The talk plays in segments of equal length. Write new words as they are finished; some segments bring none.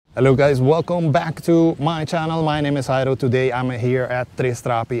Hello guys, welcome back to my channel. My name is Jairo. Today I'm here at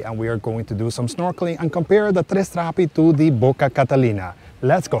TRAPI and we are going to do some snorkeling and compare the TRAPI to the BOCA CATALINA.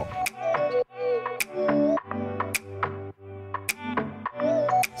 Let's go!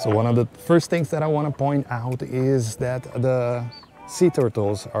 So one of the first things that I want to point out is that the sea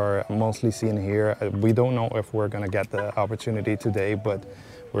turtles are mostly seen here. We don't know if we're going to get the opportunity today, but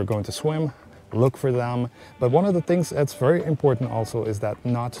we're going to swim, look for them. But one of the things that's very important also is that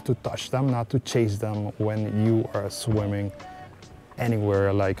not to touch them, not to chase them when you are swimming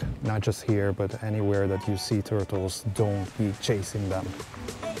anywhere, like not just here, but anywhere that you see turtles, don't be chasing them.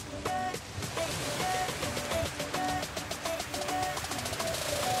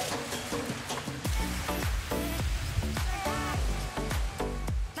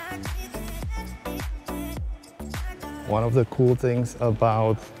 One of the cool things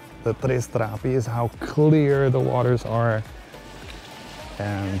about the TRAPI is how clear the waters are,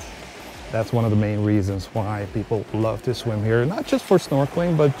 and that's one of the main reasons why people love to swim here, not just for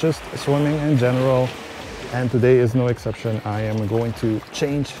snorkeling but just swimming in general. And today is no exception. I am going to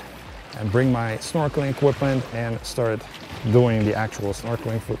change and bring my snorkeling equipment and start doing the actual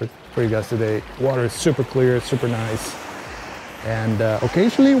snorkeling for you guys today. Water is super clear, super nice, and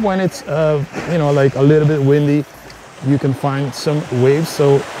occasionally when it's like a little bit windy, you can find some waves.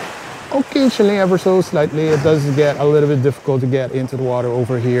 So occasionally, ever so slightly, it does get a little bit difficult to get into the water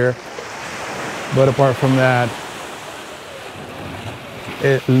over here. But apart from that,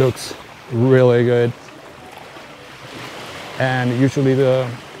 it looks really good. And usually the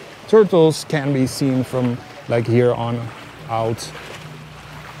turtles can be seen from like here on out.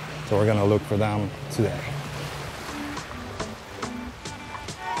 So we're gonna look for them today.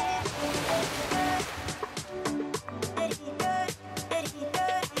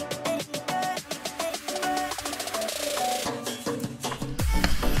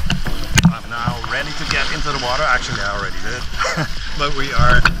 Ready to get into the water. Actually, I already did. But we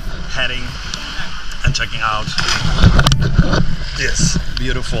are heading and checking out this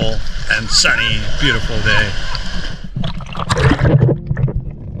beautiful and sunny, beautiful day.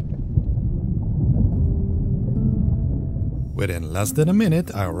 Within less than a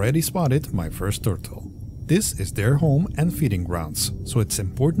minute, I already spotted my first turtle. This is their home and feeding grounds, so it's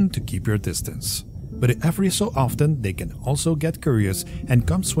important to keep your distance. But every so often they can also get curious and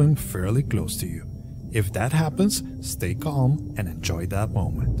come swim fairly close to you. If that happens, stay calm and enjoy that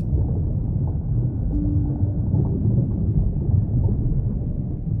moment.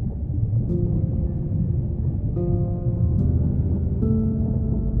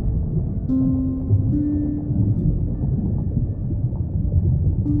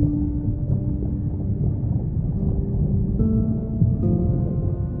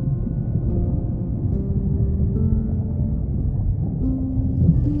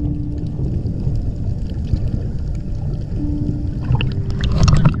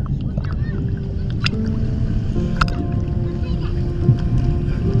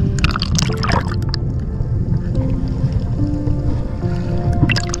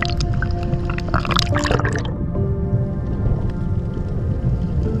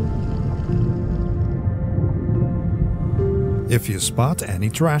 If you spot any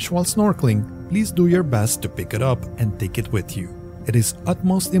trash while snorkeling, please do your best to pick it up and take it with you. It is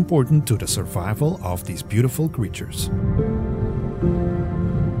utmost important to the survival of these beautiful creatures.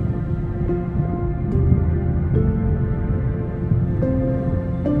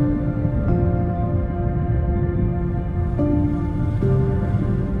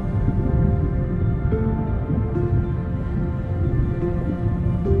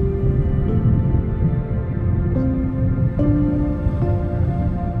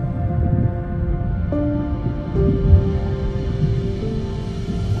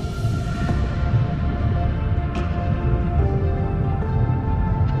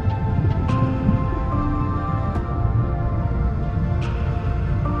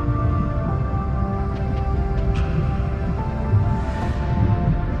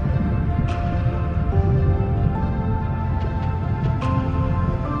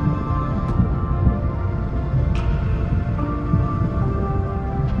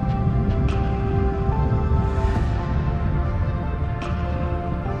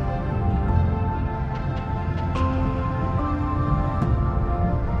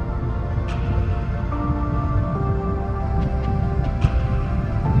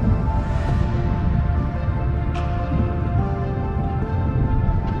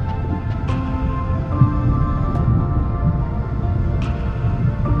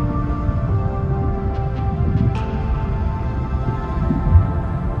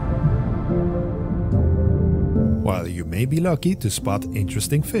 may be lucky to spot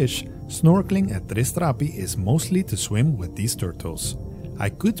interesting fish, snorkeling at TRAPI is mostly to swim with these turtles. I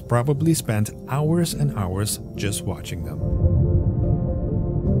could probably spend hours and hours just watching them.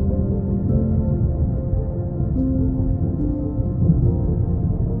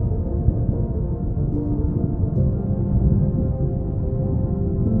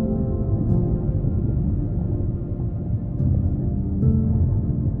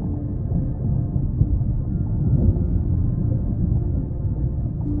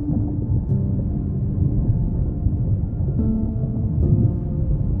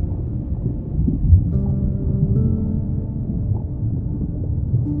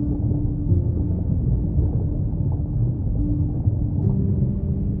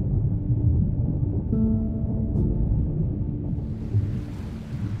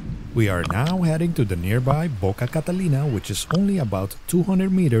 We are now heading to the nearby BOCA CATALINA, which is only about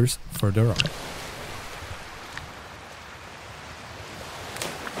 200 meters further up.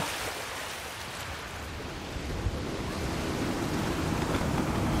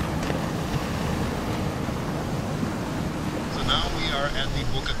 So now we are at the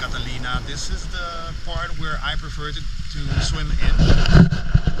BOCA CATALINA. This is the part where I prefer to swim in.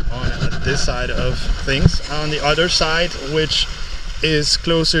 On this side of things. On the other side, which is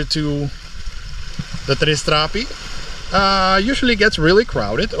closer to the TRAPI, usually gets really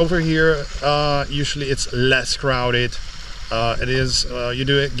crowded. Over here usually it's less crowded. You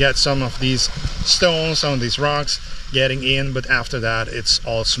do get some of these stones, some of these rocks getting in, but after that it's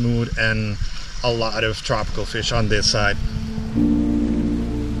all smooth and a lot of tropical fish on this side.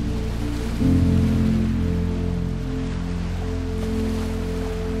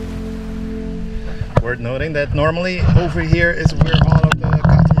 Worth noting that normally over here is where all of the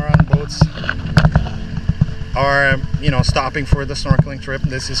catamaran boats are, stopping for the snorkeling trip.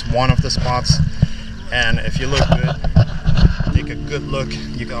 This is one of the spots, and if you look good, take a good look,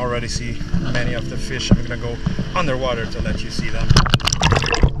 you can already see many of the fish. I'm gonna go underwater to let you see them.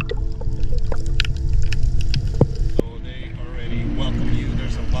 So they already welcome you.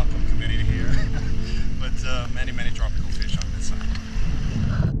 There's a welcome community here, but many tropical fish on this side.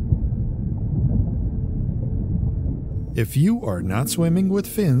 If you are not swimming with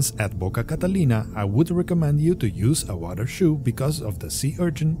fins at BOCA CATALINA, I would recommend you to use a water shoe because of the sea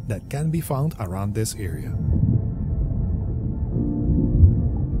urchin that can be found around this area.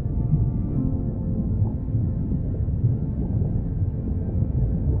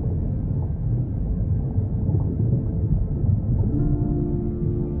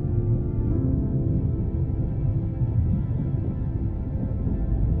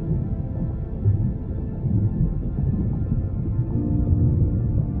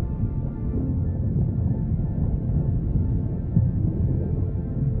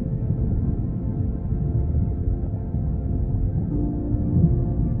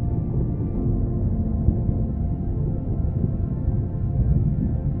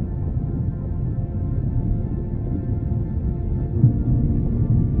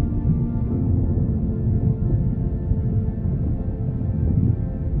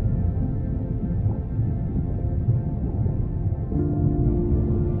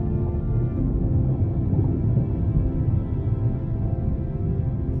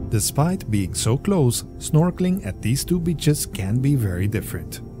 Despite being so close, snorkeling at these two beaches can be very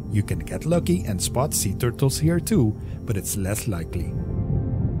different. You can get lucky and spot sea turtles here too, but it's less likely.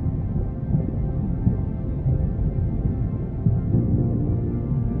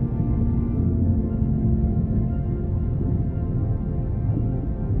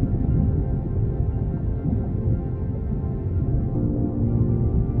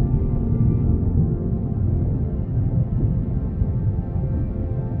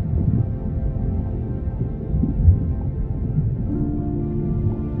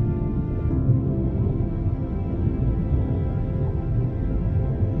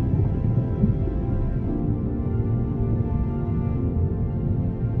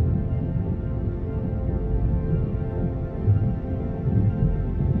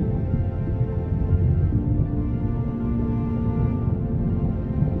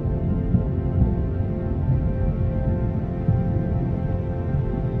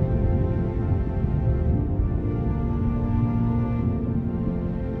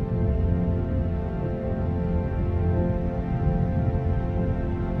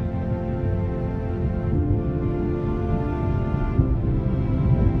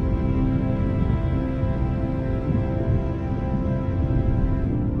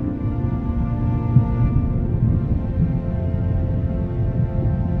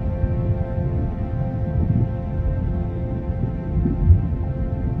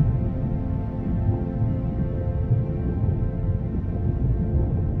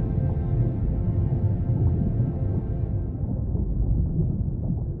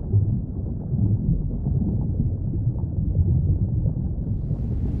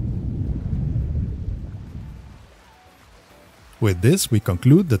 With this, we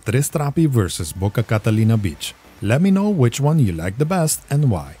conclude the TRES versus BOCA CATALINA beach. Let me know which one you like the best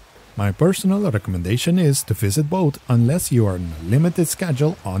and why. My personal recommendation is to visit both unless you are on a limited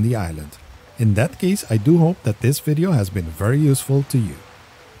schedule on the island. In that case, I do hope that this video has been very useful to you.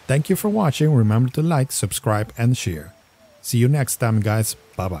 Thank you for watching. Remember to like, subscribe and share. See you next time, guys.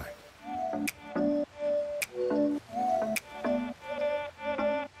 Bye bye.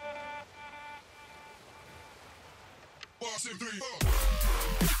 One, two, three,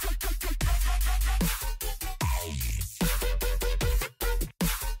 four.